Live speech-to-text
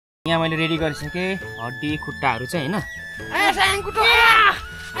यहाँ मैले रेडी गरिसके हड्डी खुट्टाहरु चाहिँ हैन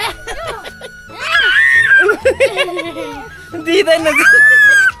दिदैन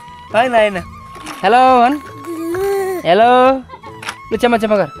हैन हैन हेलो भन हेलो लु चम्मा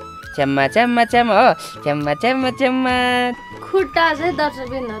चम्मा गर चम्मा चम्मा चम्मा हो चम्मा चम्मा चम्मा खुट्टा चाहिँ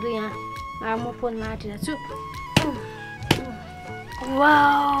दर्शकबिनहरु यहाँ म फोनमा आटिरहेको छु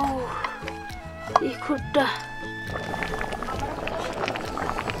वाउ यी खुट्टा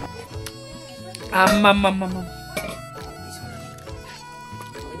आम्माम्माम्माम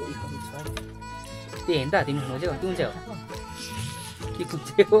त्यही हेर्दा तिमी खोजेको कुन चाहिँ हो के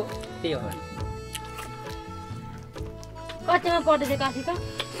कुचेको त्यही हो कतिमा पढ्दै काफी त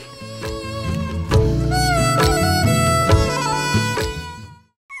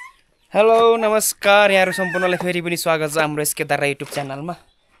हेलो नमस्कार यहाँहरु सम्पूर्णलाई फेरि पनि स्वागत छ हाम्रो यस केदार राई युट्युब च्यानलमा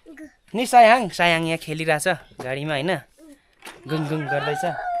नि सायाङ सायाङ यहाँ खेलिरहेछ गाडीमा हैन गुङ गुङ गर्दैछ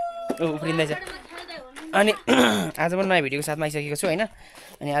उफ्रिँदैछ अनि आज पनि नयाँ भिडियोको साथमा आइसकेको छु हैन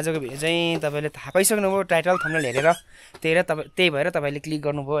अनि आजको भिडियो चाहिँ तपाईले थाहा पाइसक्नुभयो टाइटल थम्बनेल हेरेर त्यही भएर तपाईले क्लिक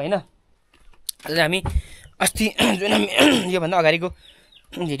गर्नुभयो हैन आज हामी अस्ति जुन यो भन्दा अगाडिको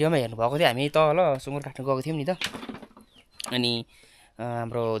भिडियोमा हेर्नु भएको थियो हामी तल सुँगुर काट्न गएको थियौं नि त अनि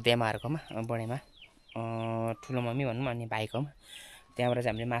हाम्रो देमाहरुकोमा बडेमा ठुलो मम्मी भनौं अनि भाइकोमा त्यहाँबाट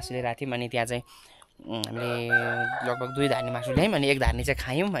चाहिँ हामीले मासु लिएर आथ्यौं अनि त्यहाँ चाहिँ हामीले लगभग 2 धार्नी मासु ल्यायौं अनि 1 धार्नी चाहिँ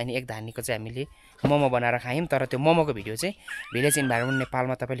खायौं अनि 1 धार्नीको चाहिँ हामीले मोमो बनाएर खायौं तर त्यो मोमोको भिडियो चाहिँ भिलेज इन्भाइरोमेन्ट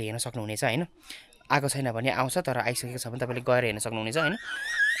नेपालमा तपाईले हेर्न सक्नुहुनेछ हैन आएको छैन भने आउँछ तर आइसकेको छ भने तपाईले गएर हेर्न सक्नुहुनेछ हैन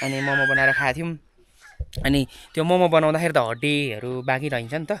अनि मोमो बनाएर खाथ्यौं अनि त्यो मोमो बनाउँदाखेरि त हड्डीहरु बाँकी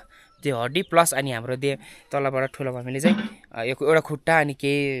रहन्छ नि त त्यो हड्डी प्लस अनि हाम्रो तलबाट ठुलो मम्मीले चाहिँ एउटा खुट्टा अनि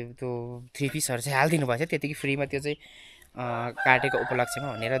के त्यो 3 पिसहरु चाहिँ हाल्दिनु भएछ त्यतिकै फ्रीमा त्यो चाहिँ काटेको उपलक्ष्यमा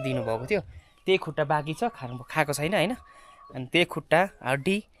भनेर दिनु भएको थियो त्यही खुट्टा बाँकी छ खाएको छैन हैन अनि त्यही खुट्टा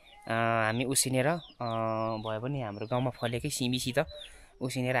हड्डी हामी उसिनेर भयो पनि हाम्रो गाउँमा फलेकै सिमीसित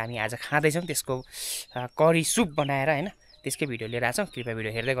उसिनेर हामी आज खाँदैछौं त्यसको करी सुप बनाएर हैन त्यसकै भिडियो लिएर आछौं कृपया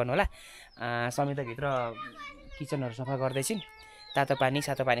भिडियो हेर्दै गर्नु होला समिता भित्र किचनहरु सफा गर्दै छिन् तातो पानी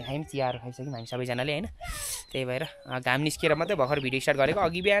सातो पानी खायौं चियाहरु खाइसक्यौं हामी सबैजनाले हैन त्यही भएर घाम निस्केर मात्रै भर्खर भिडियो स्टार्ट गरेको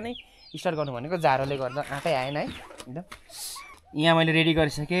अघि बिहानै स्टार्ट गर्नु भनेको जाडोले गर्दा आँटै आएन है एकदम यहाँ मैले रेडी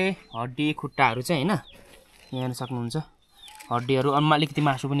गरिसके हड्डी खुट्टाहरु चाहिँ हैन यहाँ हेर्न सक्नुहुन्छ हड्डीहरु अम्मा अलिकति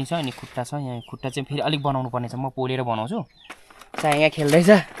मासु पनि छ अनि खुट्टा छ यहाँ खुट्टा चाहिँ फेरि अलिक बनाउनु पर्ने छ म पोलेर बनाउँछु चाहिँ यहाँ खेल्दै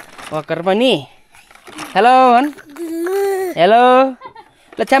छ वकर पनि हेलो भन हेलो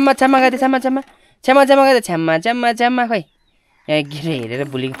ल छ्याम्मा छ्याम्मा गाते छ्याम्मा छ्याम्मा छ्याम्मा छ्याम्मा गाते छ्याम्मा छ्याम्मा छ्याम्मा खै यहाँ गिरे हेरेर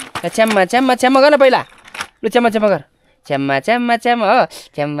भुलि छ्याम्मा छ्याम्मा छ्याम्मा गर्न पहिला लु छ्याम्मा छ्याम्मा गर छ्याम्मा छ्याम्मा छ्याम्मा हो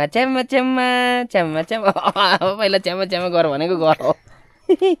छ्याम्मा छ्याम्मा छ्याम्मा छ्याम्मा छ्याम्मा पहिला छ्याम्मा छ्याम्मा गर भनेको गर हो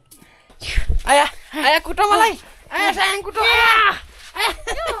आया आया कुटो मलाई आया साङ कुटो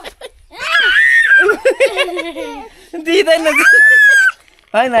दिदैन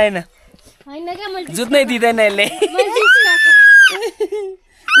हैन हैन हैन के मैले जुत्नै दिदैन यसले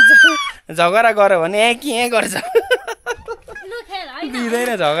झगडा गर्यो भने के गर्छ दिदैन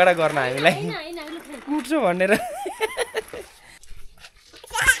झगडा गर्न हामीलाई कुट्छु भनेर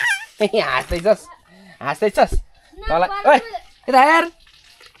हाँस्दैछस् तँलाई ओइ यता यार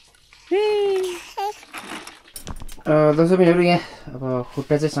दर्शकहरू यहाँ अब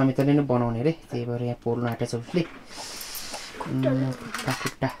खुट्टा चाहिँ समिताले नै बनाउने अरे त्यही भएर यहाँ पोल्न आँटेछ उसले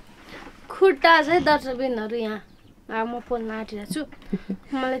खुट्टा खुट्टा चाहिँ दर्शकबिनहरु यहाँ म फोनमा आटिरहेको छु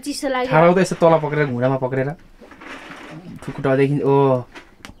मलाई चिसो लाग्यो ठाउँदै यसो तल पक्रेर घुँडामा पक्रेर खुट्टादेखि ओ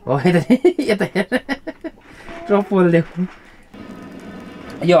हो यता यता पोल्दियो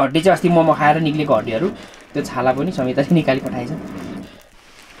यो हड्डी चाहिँ अस्ति मोमो खाएर निक्लेको हड्डीहरु त्यो छाला पनि समिताले निकाली पठाएछ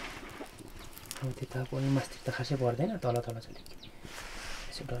त्यता पनि मास्ति त खासै पर्दैन तल तल छ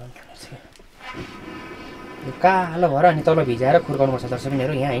यसो डराउनु पर्छ यो कालो भएर अनि तल भिजाएर खुर्काउनु पर्छ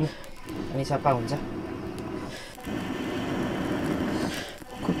दर्शकबिनहरु यहाँ हैन अनि सफा हुन्छ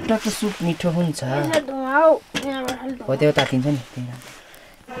खुट्टाको सुप मिठो हुन्छ हो त्यो तातिन्छ नि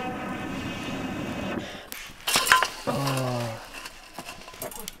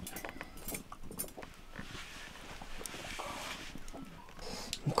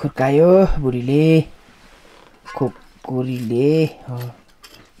खुर्कायो बुढीले खुकुरीले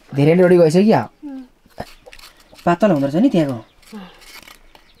धेरै लोडी गइसक्यो पातल हुँदो रहेछ नि त्यहाँको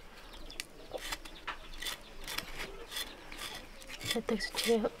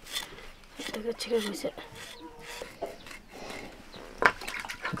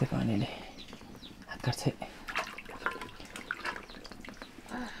पानीले हात काट्छ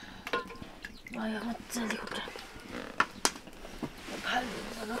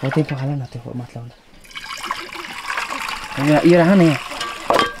हो त्यही पखाला न त्यो मतलब यो राख न यहाँ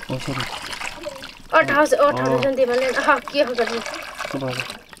यसरी 18 जन तिमीले के हो गर्ने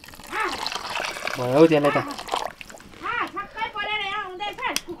भयो हौ त्यसलाई त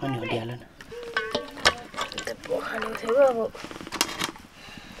अनि हटिहाल्यो न खानु थियो अब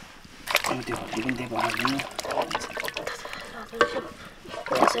त्यो हड्डी पनि त्यही भइहाल्दैन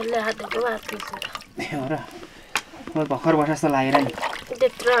यसले हात धोको हात पिल्छ हो र मलाई भर्खर बस जस्तो लागेर नि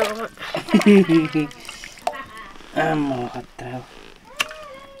त्यत्रो आगोमा आम्मा खतरा हो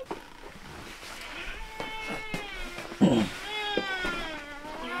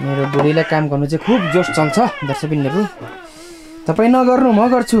मेरो बुढीलाई काम गर्नु चाहिँ खुब जोस चल्छ दर्शकबिनहरू तपाईँ नगर्नु म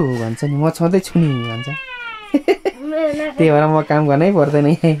गर्छु भन्छ नि म छँदैछु नि भन्छ त्यही भएर म काम गर्नै पर्दैन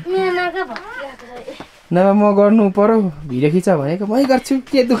नभए म गर्नु पर्यो भिडियो खिच भनेको मै गर्छु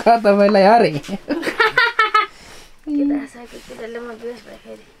के दुःख तपाईँलाई अरे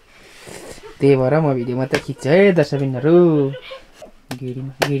त्यही भएर म भिडियो मात्रै खिच्छु है दर्शकबिनहरू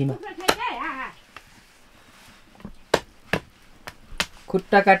गेडीमा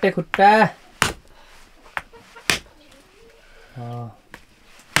खुट्टा काटे खुट्टा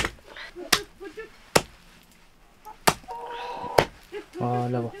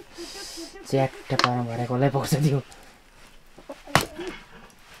ल च्याट्ट पारमा भरेकोलाई पाउँछ त्यो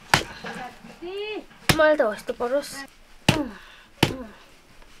मलाई त हस्तो परोस्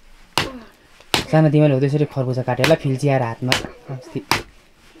सानो तिमीले हो त्यसरी खरबुजा काटेर फिल्चिआएर हातमा अस्ति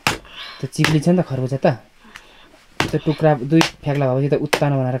त्यो चिप्लिन्छ नि त खरबुजा त त्यो टुक्रा 2 फ्याक्ला भएपछि त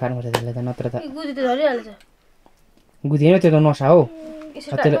उत्तानो बनाएर काट्नुपर्छ त्यसलाई त नत्र त गुदी त झरिहाल्छ गुदी होइन त्यो त नसा हो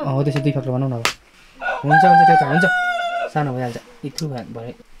त्यसले हो त्यसो 2 फ्याक्ला बनाउनु अब हुन्छ त्यो त हुन्छ सानो भइहाल्छ इत्रु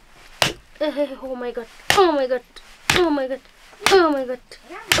भयो Oh my god. Oh my god. Oh my god. Oh my god.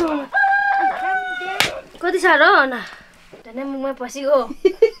 कति साह्रो न धन्य मुखमा पसिगयो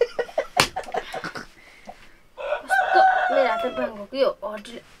कस्तो मेरो हात बाङ्गो कि यो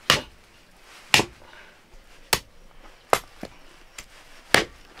हड्डीले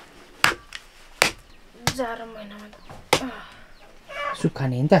जाडो महिनामा सुप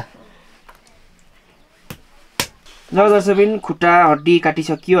खाने नि त नदर्शबिन खुट्टा हड्डी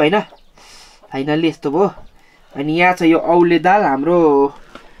काटिसकियो होइन फाइनल्ली यस्तो भयो अनि यहाँ छ यो औले दाल हाम्रो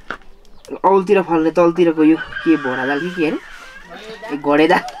औलतिर फल्ने तलतिरको यो के भोडा दाल कि होइन घोडे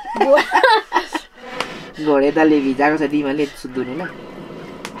दालले भिजाएको छ दिमाले सुत्दुनु ल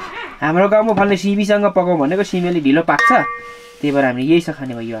हाम्रो गाउँमा फल्ने सिमीसँग पकाउँ भनेको सिमीले ढिलो पाक्छ त्यही भएर हामीले यही छ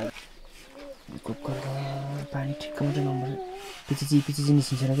खाने भयो आज कुकरमा पानी ठिक्क मात्रै नम्बर पिचिची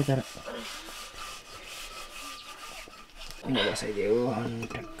निस्किन्छ कि तर बसाइदियो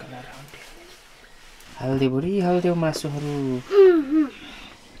हाल्दियो बुढी हाल्दियो मासुहरू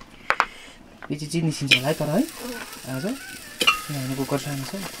पिचिची निस्किन्छ होला है तर है आज किनभने कुकर सानो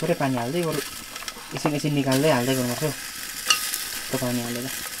छ थोरै पानी हाल्दै बरु एकछिन निकाल्दै हाल्दै गर्नुपर्छ हौ त्यो पानी हालेर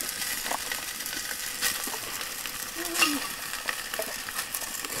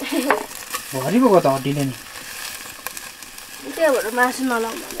भरि पो त हड्डीले नि त्यहाँबाट मासु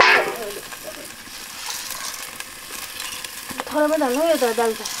नलाउनु थोरै मात्रै हाल्नु यो त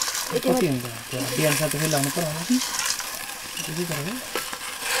दाल त कति हुन्छ त्यो हड्डी अनुसार त्यसै लाउनु पर्यो होला कि त्यति गरेर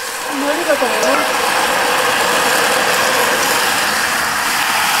भोलिको त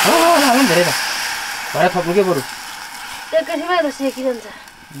हाल्नु धेरै त भएर थप्नु के बरु एकैछिनमै त सेकिरहन्छ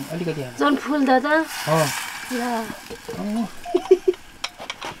अलिकति हाल्नु झन् फुल्दा त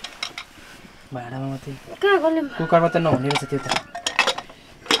भाँडामा मात्रै कहाँ गल्यो कुकरमा त नहुने रहेछ त्यो त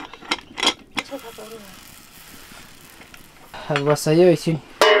बस यो एकछिन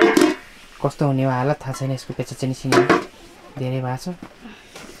कस्तो हुने हो हालत थाहा छैन यसको पेचा चाहिँ निस्किने धेरै भएको छ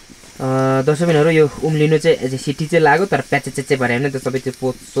दर्शकबिनहरू यो उम्लिनु चाहिँ सिटी चाहिँ लाग्यो तर प्याचे भएर होइन त सबै त्यो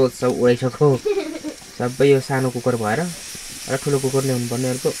पोत सोच सब उडाइसक्यो सबै यो सानो कुकर भएर र ठुलो कुकर नै हुनुपर्ने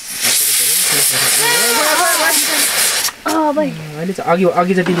अर्को अहिले चाहिँ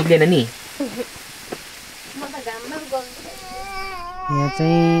अघि जति निक्लेन नि यहाँ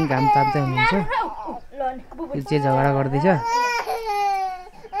चाहिँ घाम ताप्दै हुनुहुन्छ यो चाहिँ झगडा गर्दैछ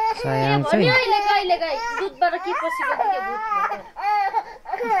सायाङ चाहिँ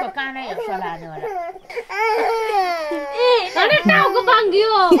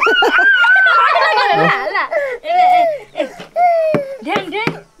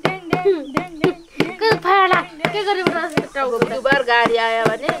गाडी आयो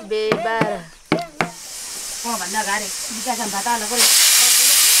भने बेबार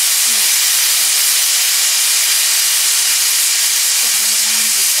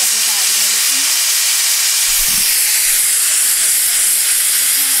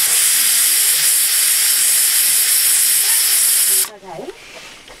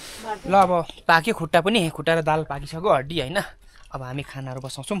ल अब पाक्यो खुट्टा पनि खुट्टा र दाल पाकिसक्यो हड्डी होइन अब हामी खानाहरू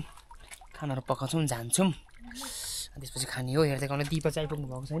बसाउँछौँ खानाहरू पकाउँछौँ जान्छौँ त्यसपछि खाने हो हेर्दै गर्नु दिपा चाहिँ आइपुग्नु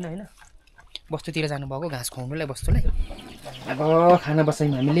भएको छैन होइन बस्तुतिर जानुभएको घाँस खुवाउनुलाई बस्तुलाई अब खाना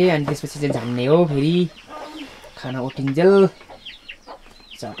बसायौँ हामीले अनि त्यसपछि चाहिँ झान्ने हो फेरि खाना उठिन्जेल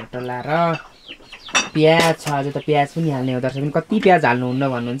चटट लाएर प्याज छ आज त प्याज पनि हाल्ने हो दर्शक पनि कति प्याज हाल्नुहुन्न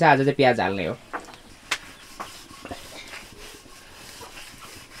भन्नुहुन्छ आज चाहिँ प्याज हाल्ने हो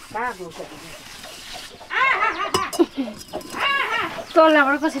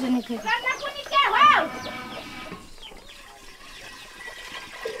तलबाट कसरी निक्लेको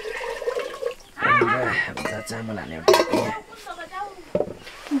चामल हाल्ने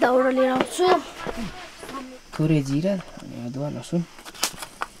दाउरा लिएर आउँछु थोरै जिरा अनि अदुवा लसुन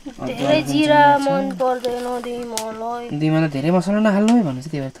धेरै जिरा मन पर्दैन मलाई दिमा त धेरै मसला नहाल्नु है भन्नु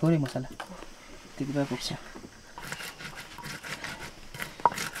चाहिँ त्यही भएर थोरै मसला त्यति भए पुग्छ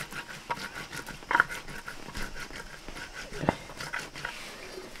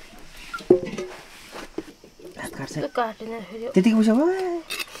त्यतिको पैसा भयो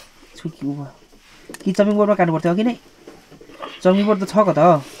छुकी उ भयो कि चमिङ बोर्डमा काट्नु पर्थ्यो अघि नै चमिङ बोर्ड त छ कता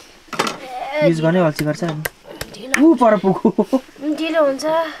युज गर्ने अल्छी गर्छ अनि ऊ पर पुग्यो ढिलो हुन्छ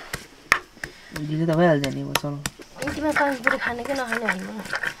ढिलो त भइहाल्छ नि चलो तिमीलाई पानीपुरी खाने कि नखाने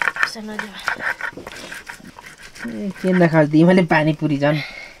के नखाऊ तिमीले पानीपुरी झन्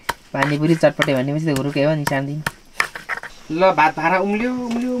पानीपुरी चटपटे भनेपछि त हुरुकै हो नि सानदिन ल भात भाँडा उम्ल्यो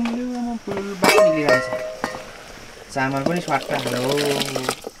उम्ल्यो उम्ल्यो फुल बात निक्लिरहेछ चामल पनि स्वाट हाल्यो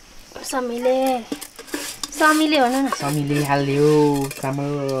समीले समीले भन न समीले हाल्यो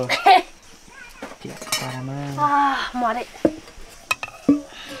चामल मरे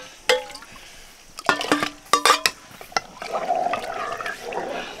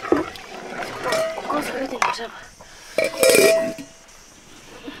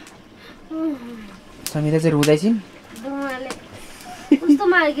समीले चाहिँ रुँदैछिन् कस्तो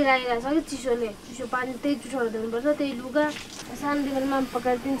मार्की राखिरहेको छ कि चिसोले चिसो पानी त्यही चुसाएर दिनुपर्छ त्यही लुगा सानोदेखि माम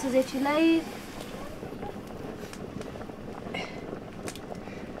पकाएर दिन्छ जेठीलाई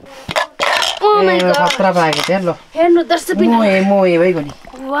खतरा पाएको थियो ल हेर्नु दर्शक मोए भइगयो नि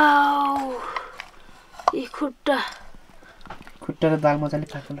वाउ यी खुट्टा र दाल मजाले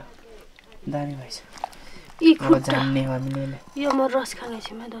पाएको ल दामी भएछ यी खुट्टा जान्ने हो हामीले यो म रस खाने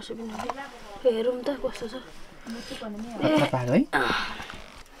छु म दर्शक हेरौँ त कस्तो छ खतरा पाएको है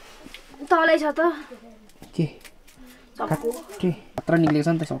तलै छ त के खतरा निक्लेको छ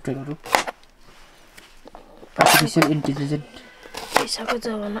नि त सफ्टवेयरहरू आर्टिफिसियल इन्टेलिजेन्ट पैसाको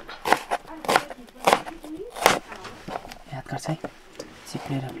जमाना याद गर्छ है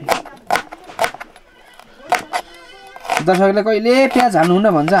सिप्लेर दर्शकले कहिले प्याज हाल्नुहुन्न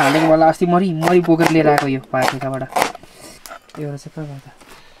भन्छ हालेको बेला अस्ति मरि बोकेर लिएर आएको यो पाकेकाबाट एउटा चाहिँ कहाँ गर्दा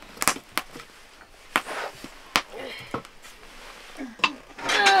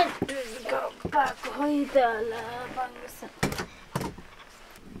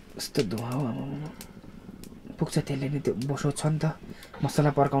यस्तो धुवा हो पुग्छ त्यसले नि त्यो बोसो छ नि त मसला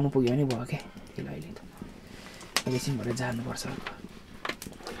पर्काउनु पुग्यो भने भयो क्या त्यसलाई अहिले त एकैछिन भएर जानुपर्छ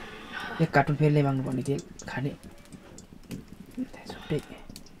एक कार्टुन फेरि ल्याइमाग्नु पर्ने तेल खाने छुट्टै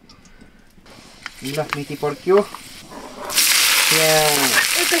ल मेथी पड्क्यो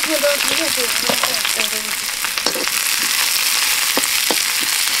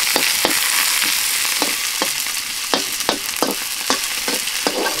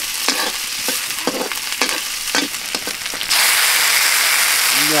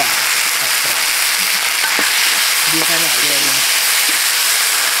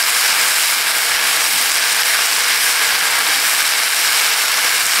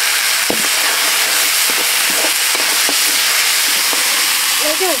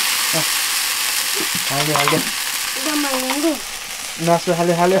नसो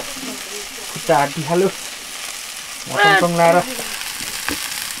हाल्यो खुट्टा हाड्डी हाल्यो टङ लाएर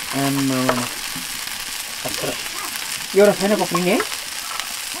एउटा छैन पक्रिने है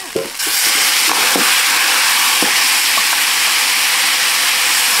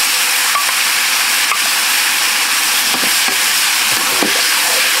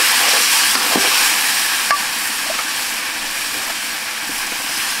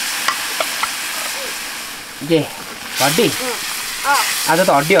के हड्डी आज त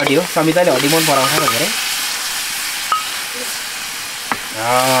हड्डी हो समिताले हड्डी मन पराउँछ त धेरै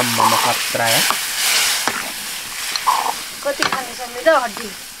मम खतरा है कति खाने समिता हड्डी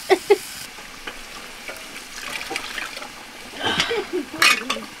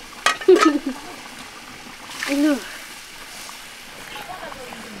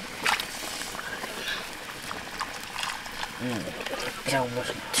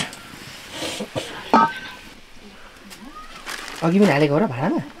अघि पनि हालेको हो र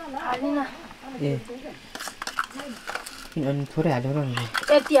भाडामा हालिन ए अनि थोरै हाल्यो र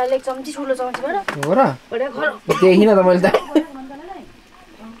यति हाले एक चम्ची ठुलो चम्चीबाट हो र बढिया घर देखिन त मैले त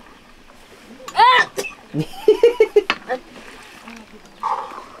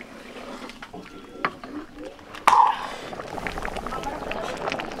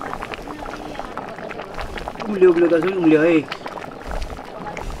उम्ल्यो दाजु उम्ल्यो है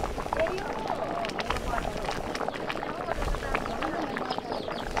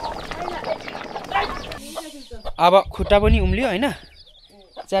अब खुट्टा पनि उम्ल्यो होइन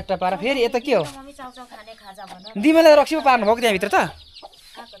च्याट्टा पारा फेरि यता के हो दिमाले रक्सी पो पार्नु भएको त्यहाँभित्र त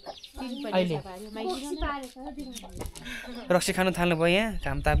अहिले रक्सी खानु थाल्नु भयो यहाँ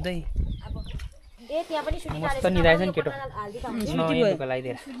घाम ताप्दै मस्त निराएछ नि केटो नयाँको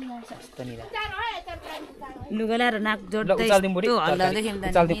लगाइदिएर मस्त निरा लुगा लाएर नाक जोड्दै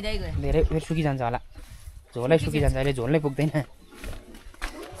धेरै फेरि सुकिजान्छ होला झोलै सुकिजान्छ अहिले झोल नै पुग्दैन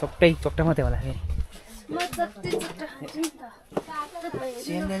चोक्टै चोक्टा मात्रै होला फेरि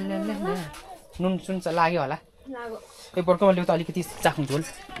नुन सुन लाग्यो होला एक वर्कमा ल्याउ त अलिकति चाख्नु झोल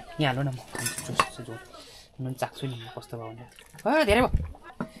यहाँ हाल्नु न म खान्छु झोल नुन चाख्छु नि कस्तो भयो भने धेरै भयो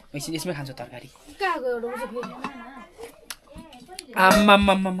यसमै खान्छु तरकारी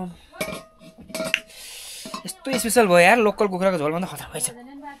आम्माम्माम्माम यस्तो स्पेसल भयो यार लोकल कुखुराको झोलभन्दा खतरा भएछ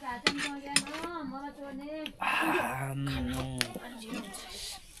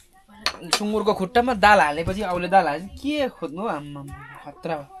सुँगुरको खुट्टामा दाल हालेपछि अरूले दाल हाले के खोज्नु आम्मा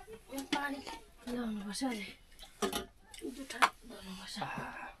खतरा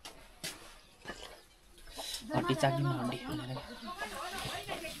हड्डी चाक्नु हड्डी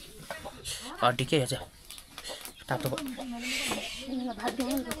हड्डी के रहेछ तातो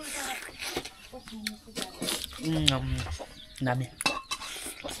दामी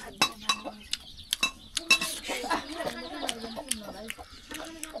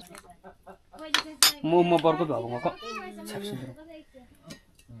म बर्को भएको गएको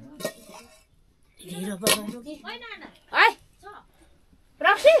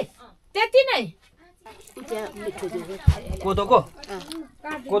त्यति नै कोदोको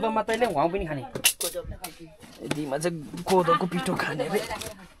कोदोमा तैँले घाउ पनि खाने दिमा चाहिँ कोदोको पिठो खाने रे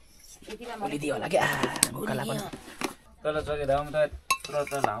भोलि दियो होला क्या मुखला पनि तल चोकेदाम त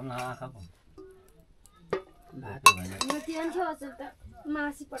तुरन्त लाउन आँखा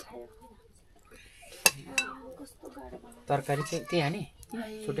तरकारी चाहिँ त्यही खाने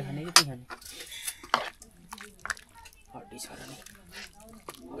छुट्टै खाने कि त्यही खाने हड्डी छ र नि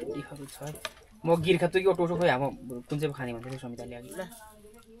हड्डीहरू छ म गिर्खा तुकी टोटो खोइ अब कुन चाहिँ खाने भन्छ समिताले अघि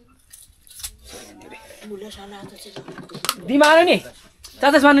दिमाग नि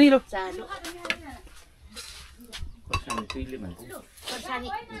चाचास मान्नु नि लो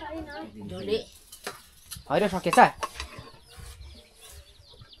होइन सकेछ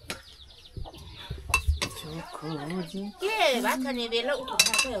के भात खाने बेला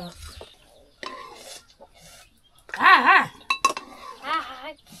उठाएको हो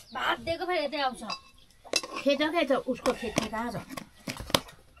भात दिएको फेरि यतै आउँछ खेतकै त उसको खेती कहाँ छ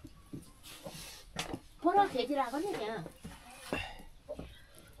पुरा खेती राख नि त्यहाँ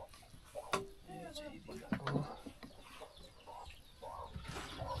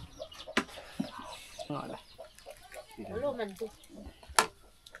हेलो मान्छे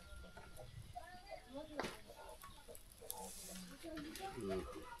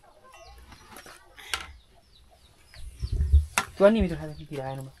नि मित्र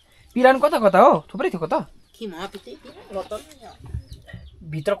खाँदा पिरानु कता कता हो थुप्रै थियो कता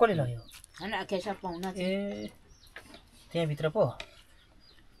भित्र कसले लग्यो ए त्यहाँभित्र पो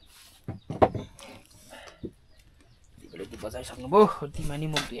बजाइसक्नुभयो तिमी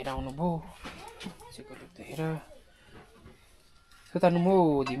म हेर आउनुभयो हेर सुतार्नु मो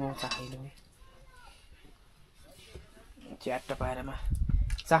दिम चाखैलो च्याट्ट पाएरमा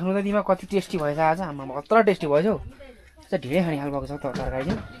चाख्नु त दिमा कति टेस्टी भएछ आज आमा कत्रो टेस्टी भएछ हौ ढिँडै खाने खाल भएको छ तरकारी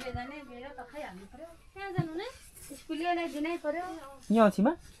चाहिँ यहाँ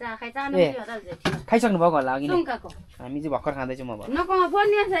अल्छीमा ए खाइसक्नु भएको होला अघि नै हामी चाहिँ भर्खर खाँदैछौँ म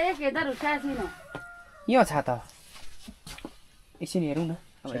यहाँ छ त एकछिन हेरौँ न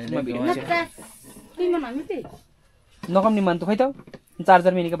नकम्ने मान त खै त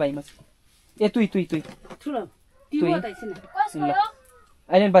चार्जर मेनीको भाइमा ए तुई तुई तुई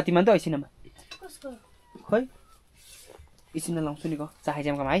आइल्यान्ड बातीमा त ऐसिनमा खोइ एकछिन लाउँछु नि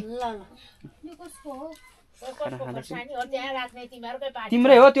चाखाइजामकामा है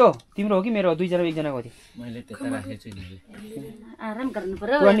तिम्रै हो त्यो तिम्रो हो कि मेरो दुईजना एकजनाको हो त्यो मैले त्यता राखेछु नि आराम गर्नु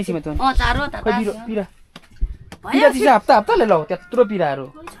पर्यो पिरा हप्ता हप्ताले लौ त्यत्रो पिराहरू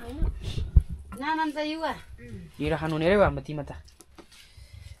हिँडा खानु हुने रे हाम्रो तिमा त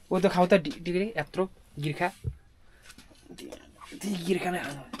ओ त खाऊ त डिग्री यत्रो गिर्खा त्यही गिर्खा नै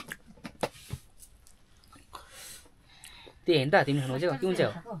खानु त्यही होइन त तिमी खानु चाहिँ के हुन्छ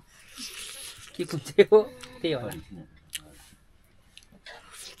हो के कुन चाहिँ हो त्यही होला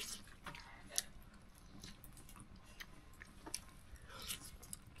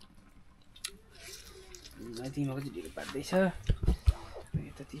तिमीको चाहिँ ढिलो पार्दैछ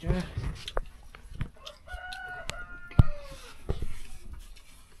यतातिर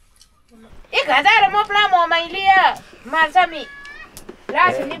 1000 मोप्ला मोमाइले मार्छ मि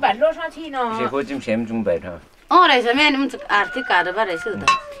रासनी भन्लो सछि न सेको जिम सेम जुम बैठ रहेछ म्यान आर्थिक कारोबार रहेछ त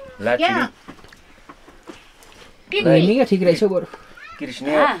लाठी एमीगा ठीक रहेछ बरु कृष्ण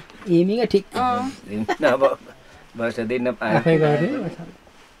एमीगा ठीक अब बस दिन पाए आफै गरे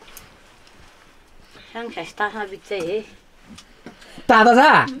संस्था बिच्चै हे ताता छ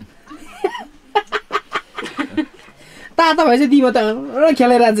ताता भएछ तिमी त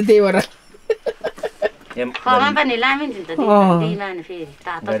खेलाइरहन्छ त्यही भएर खमा पनि लामिन्छ नि त त्यही लाने फेरि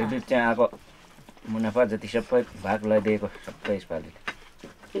तातो गरिबी चाहिँ आको मुनाफा जति सबै भाग लगाइदिएको सबै यसपालि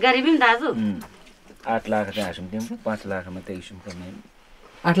गरिबी पनि दाजु 8 लाख चाहिँ हाँसौँ तिम्रो 5 लाखमा त्यही हिसुम पर्ने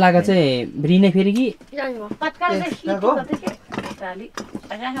 8 लाख चाहिँ भिने फेरि कि पत्कर चाहिँ हिटो कतै के साली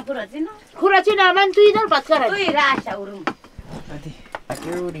पैसा पुरा चाहिँ न खुरा चाहिँ नामान तुई न पत्कर तुई रासा उरुम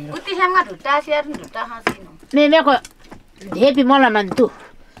उति सँग ढुट्टा स्यार ढुट्टा हाँसिनु मेमेको धेपी मलाई मान तु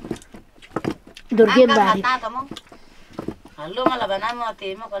दुर्गे बारी तातो म हल्लो मलाई बना म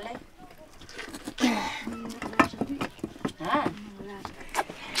त्यही म कसले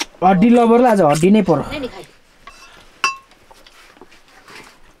हड्डी लबरलाई आज हड्डी नै पर्यो नि खाइ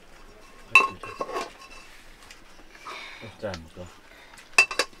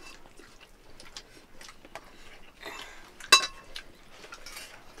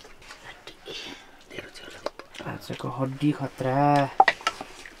आजको हड्डी खतरा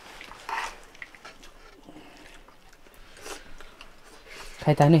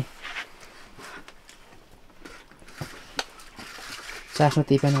खाइ त नि चासो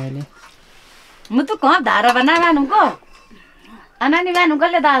त्यही पनि अहिले म त कहाँ धारा बना मानुको अनानी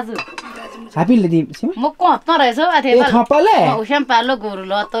मानुकोले दाजु हापिले दिए म कहाँ त रहेछ अथे ए खपले उस्याम पालो गोरु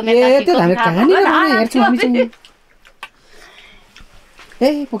ल त ए त्यो हामी कहानी हेर्छौँ हामी चाहिँ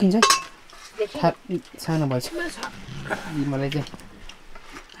ए पुगिन्छ सानो भएछ मलाई चाहिँ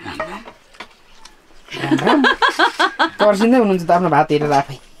पर्सिँदै हुनुहुन्छ त आफ्नो भात हेरेर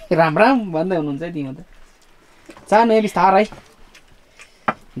आफै राम राम भन्दै हुनुहुन्छ है तिमी त सानो ए बिस्तारै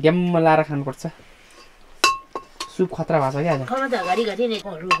ड्याम्म लाएर खानुपर्छ सुप खतरा भएको छ क्या आज खमा त घरि घरि नै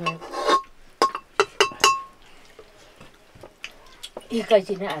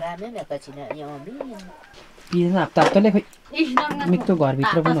एकैछिन आरामै एकैछिन यमी पिएन हप्ता हप्ताले खोइ मिठो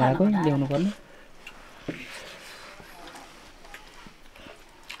घरभित्र पनि होला कोही ल्याउनु पर्ने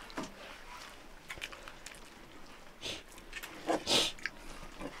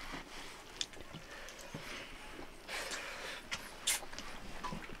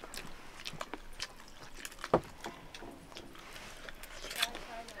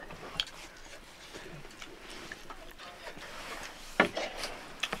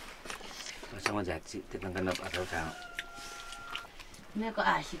जाति त्यता नपाथौ छ मेरो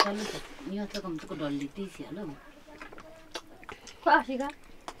आशिका लु यो त कमको डल्ली तिसी हालो को आशिका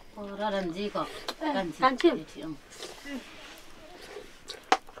रन्जी को कान्छी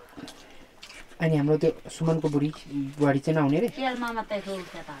अनि हाम्रो त्यो सुमनको बुढी चाहिँ नआउने रे तेलमा मात्रै खो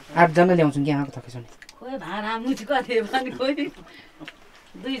त्यता 8 जना ल्याउँछौँ कि आएको थकेछ नि खोइ भाडा मुठी कति पनि खोइ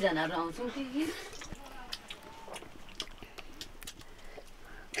 2 जनाहरु आउँछौँ कि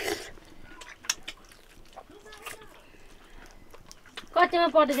कतिमा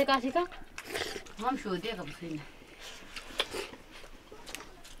पढ्दै थियो काशीका हम सोधेको छुइनँ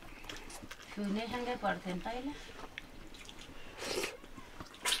सुनेसँगै पढ्थेँ नि पहिला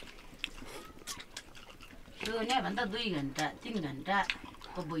सुने भन्दा 2 घन्टा 3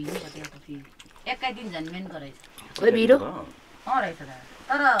 घन्टाको बोइनु पऱ्यो फेरि एकै दिन जन्मेनको रहेछ भिडो रहेछ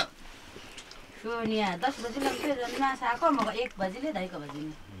तर सुनिया 10 बजी लाग्थ्यो जन्मास आएको म 1 बजीले 2 बजी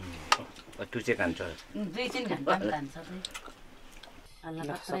टुचे खान्छ 2-3 घन्टा खान्छ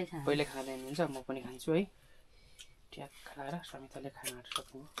पहिले खाँदै हुन्छ म पनि खान्छु है ट्याक खाएर समिताले खाना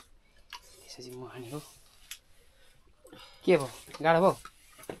सक्नु त्यसपछि म खाने हो के भयो गाह्रो भयो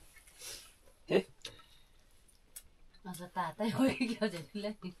ए अझ तातै हो कि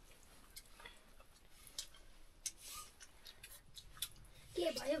हजुरलाई के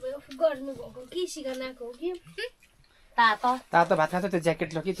भयो गर्नु भएको के सिकाउनको हो कि तातो तातो भात खान्छ त्यो ज्याकेट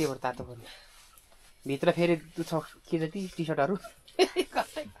ल कि त्यही भएर तातो पर्ने भित्र फेरि छ के जति टी सर्टहरू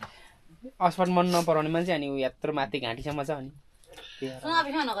अस्पट मन नपराउने मान्छे अनि ऊ यत्रो माथि घाँटीसम्म छ अनि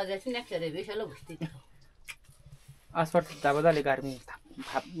अस्पट दाबदाले गर्मी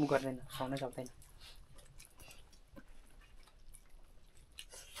थाप गर्दैन खाउन सक्दैन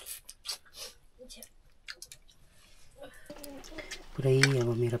पुरै अब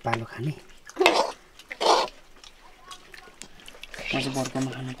मेरो पालो खाने म चाहिँ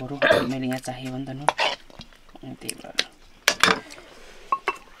बर्खामा खानु पर्यो मैले यहाँ चाहियो भने त न त्यही भएर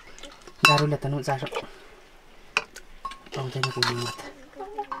गाह्रोले त न जाडो आउँदैन कुलिङमा त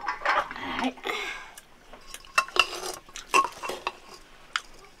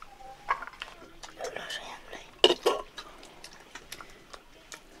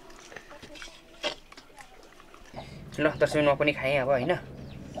ल दर्शक म पनि खाएँ अब होइन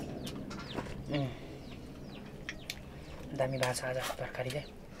दामी भएको छ आज तरकारी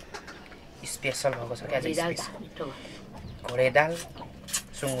चाहिँ स्पेसल भएको छ क्या घोडे दाल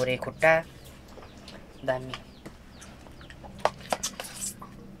सुँगुरे खुट्टा दामी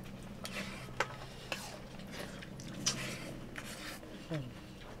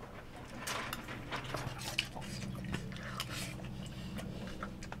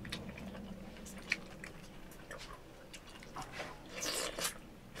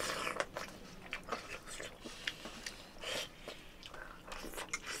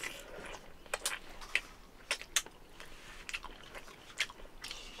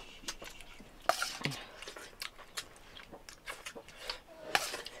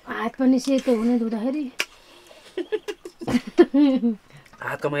हात पनि सेतो हुने धुँदाखेरि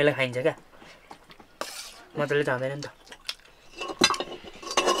हातको मैला खाइन्छ क्या मजाले जाँदैन नि त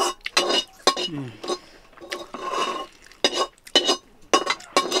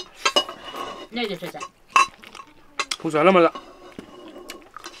पुग्छ होला मलाई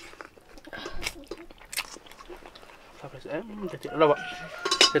ल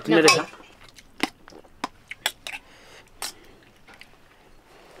त्यति नै रहेछ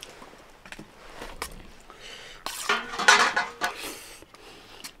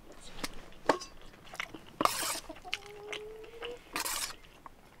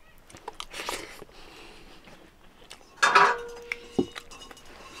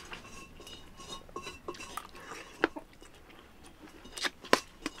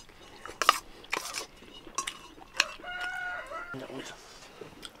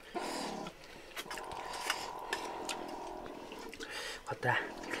खतरा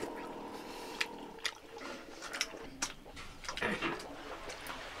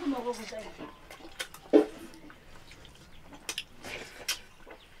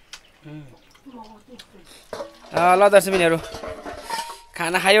ल दर्शकबिनहरू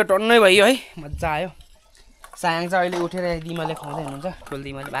खाना खायो टन्नै भयो है मजा आयो सायाङ चाहिँ अहिले उठेर दिमाले खुवाउँदै हुनुहुन्छ ठुलो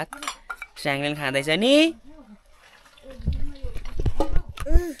दिमाले भात सायाङले पनि खाँदैछ नि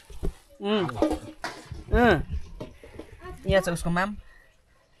यहाँ छ उसको माम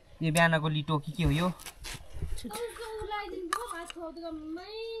यो बिहानको लिटो के हो यो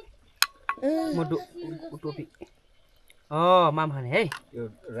टोपी माम खाने है यो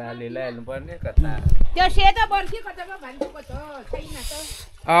रालीलाई हाल्नुपर्ने कता त्यो सेतो बर्फी कतामा भान्जुको छ छैन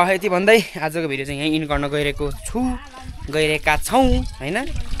त यति भन्दै आजको भिडियो चाहिँ यहीँ इन गर्न गइरहेका छौँ होइन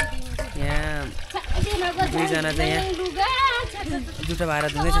यहाँ दुईजना चाहिँ यहाँ जुठो भाँडा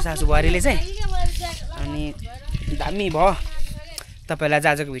धुँदैछ सासू बुहारीले चाहिँ अनि दामी भयो तपाईँलाई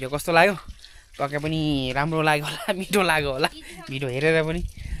चाहिँ आजको भिडियो कस्तो लाग्यो पक्कै पनि राम्रो लाग्यो होला मिठो लाग्यो होला भिडियो हेरेर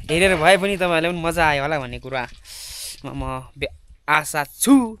भए पनि तपाईँहरूलाई पनि मजा आयो होला भन्ने कुरा म आशा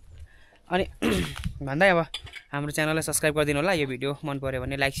छु अनि भन्दै अब हाम्रो च्यानललाई सब्सक्राइब गरिदिनु होला यो भिडियो मन पऱ्यो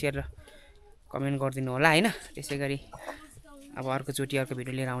भने लाइक सेयर र कमेन्ट गरिदिनु होला होइन त्यसै गरी अब अर्कोचोटि अर्को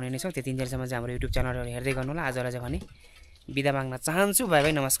भिडियो लिएर आउने नै छौँ त्यतिन्जेलसम्म चाहिँ हाम्रो युट्युब च्यानलहरू हेर्दै गर्नु होला आजलाई चाहिँ भने बिदा माग्न चाहन्छु भाइ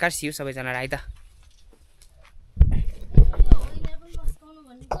भाइ नमस्कार सियु सबैजनालाई त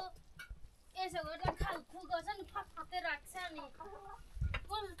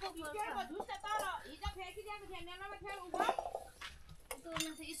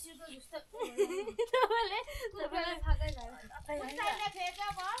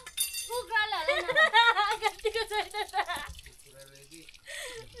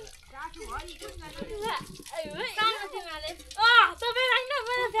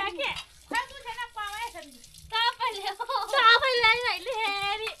तपाईँ